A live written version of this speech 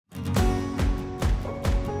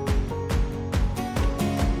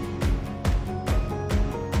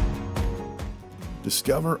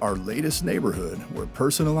Discover our latest neighborhood where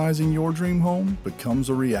personalizing your dream home becomes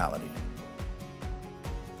a reality.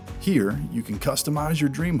 Here, you can customize your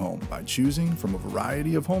dream home by choosing from a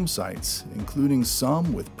variety of home sites, including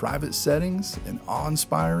some with private settings and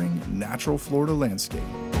awe-inspiring natural Florida landscape.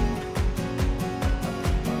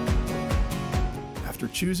 After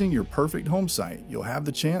choosing your perfect home site, you'll have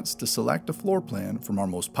the chance to select a floor plan from our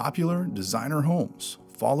most popular designer homes,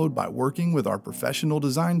 followed by working with our professional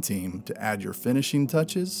design team to add your finishing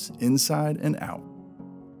touches inside and out.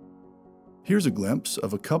 Here's a glimpse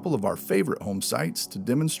of a couple of our favorite home sites to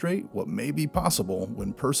demonstrate what may be possible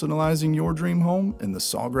when personalizing your dream home in the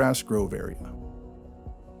Sawgrass Grove area.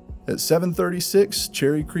 At 736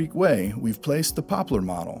 Cherry Creek Way, we've placed the Poplar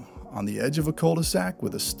model on the edge of a cul-de-sac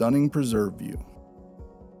with a stunning preserve view.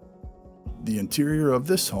 The interior of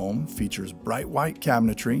this home features bright white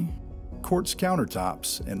cabinetry, quartz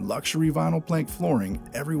countertops, and luxury vinyl plank flooring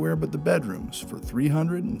everywhere but the bedrooms for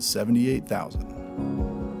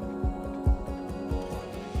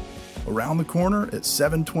 $378,000. Around the corner at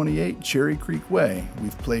 728 Cherry Creek Way,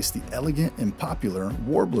 we've placed the elegant and popular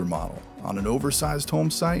Warbler model on an oversized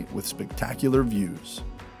home site with spectacular views.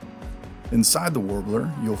 Inside the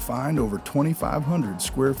Warbler, you'll find over 2,500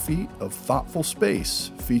 square feet of thoughtful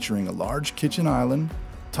space featuring a large kitchen island,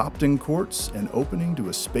 topped-in quartz, and opening to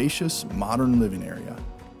a spacious, modern living area.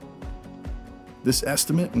 This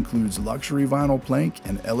estimate includes luxury vinyl plank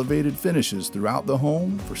and elevated finishes throughout the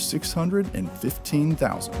home for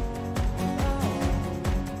 $615,000.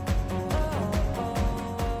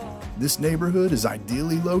 This neighborhood is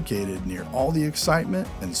ideally located near all the excitement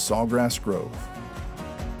in Sawgrass Grove.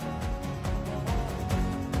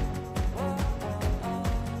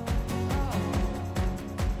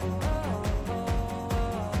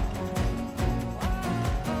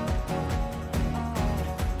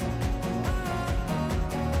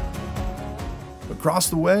 Across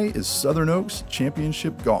the way is Southern Oaks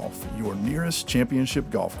Championship Golf, your nearest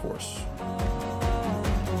championship golf course.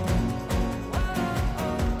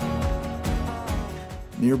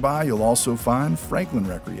 Nearby, you'll also find Franklin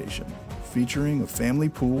Recreation, featuring a family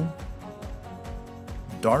pool,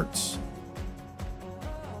 darts,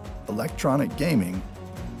 electronic gaming,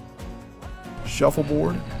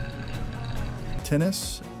 shuffleboard,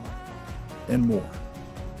 tennis, and more.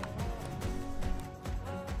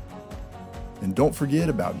 And don't forget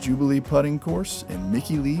about Jubilee Putting Course and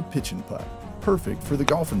Mickey Lee Pitch and Putt, perfect for the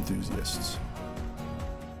golf enthusiasts.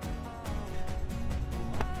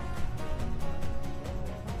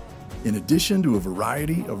 In addition to a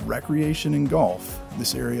variety of recreation and golf,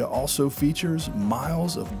 this area also features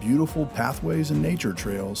miles of beautiful pathways and nature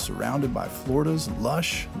trails surrounded by Florida's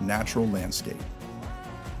lush natural landscape.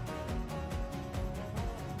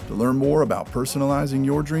 To learn more about personalizing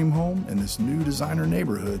your dream home in this new designer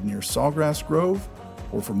neighborhood near Sawgrass Grove,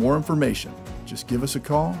 or for more information, just give us a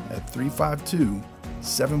call at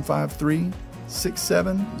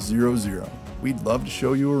 352-753-6700. We'd love to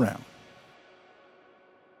show you around.